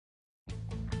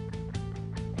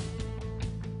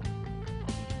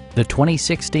The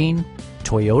 2016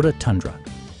 Toyota Tundra.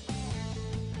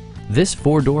 This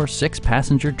four-door,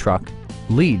 six-passenger truck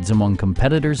leads among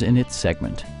competitors in its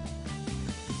segment.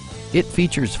 It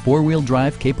features four-wheel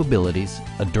drive capabilities,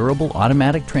 a durable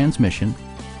automatic transmission,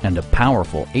 and a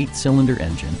powerful 8-cylinder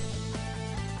engine.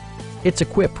 It's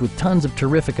equipped with tons of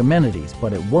terrific amenities,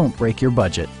 but it won't break your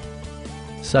budget,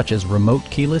 such as remote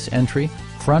keyless entry,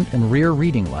 front and rear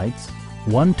reading lights,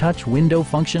 one-touch window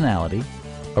functionality,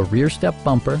 a rear step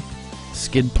bumper,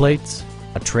 skid plates,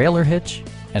 a trailer hitch,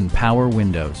 and power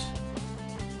windows.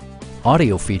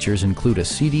 Audio features include a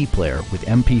CD player with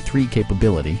MP3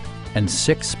 capability and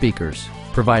 6 speakers,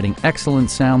 providing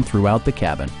excellent sound throughout the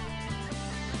cabin.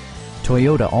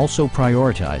 Toyota also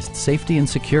prioritized safety and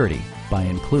security by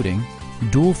including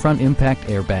dual front impact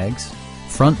airbags,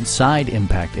 front and side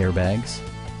impact airbags,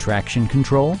 traction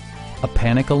control, a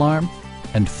panic alarm,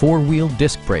 and 4-wheel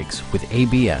disc brakes with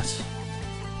ABS.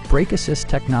 Brake Assist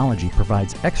technology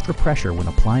provides extra pressure when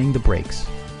applying the brakes.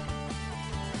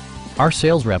 Our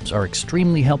sales reps are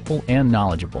extremely helpful and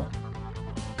knowledgeable.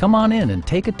 Come on in and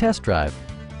take a test drive.